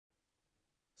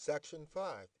Section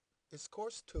 5. Is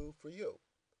Course 2 for you?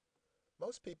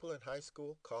 Most people in high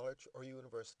school, college, or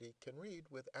university can read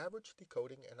with average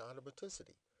decoding and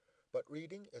automaticity, but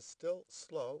reading is still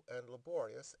slow and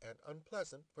laborious and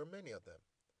unpleasant for many of them.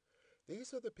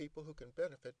 These are the people who can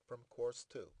benefit from Course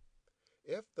 2.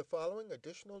 If the following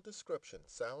additional description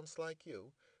sounds like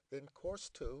you, then Course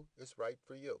 2 is right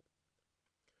for you.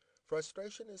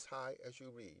 Frustration is high as you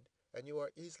read, and you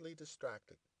are easily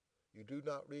distracted. You do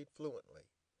not read fluently.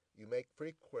 You make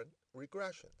frequent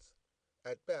regressions.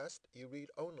 At best, you read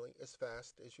only as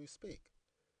fast as you speak.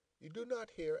 You do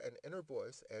not hear an inner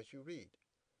voice as you read.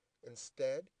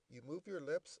 Instead, you move your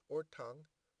lips or tongue,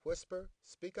 whisper,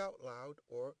 speak out loud,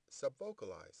 or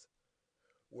subvocalize.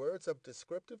 Words of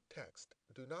descriptive text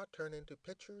do not turn into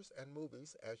pictures and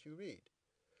movies as you read.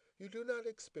 You do not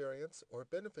experience or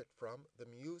benefit from the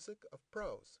music of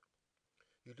prose.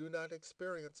 You do not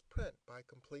experience print by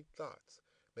complete thoughts,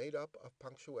 made up of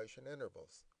punctuation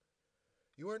intervals.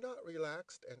 You are not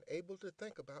relaxed and able to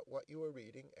think about what you are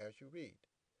reading as you read.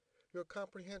 Your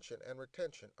comprehension and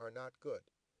retention are not good.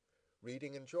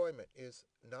 Reading enjoyment is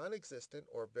non-existent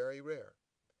or very rare.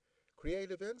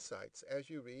 Creative insights as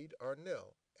you read are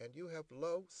nil, and you have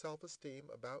low self-esteem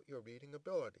about your reading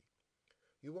ability.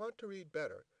 You want to read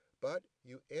better, but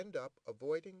you end up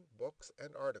avoiding books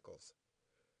and articles.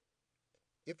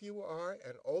 If you are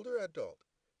an older adult,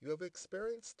 you have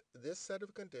experienced this set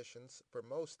of conditions for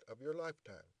most of your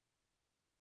lifetime.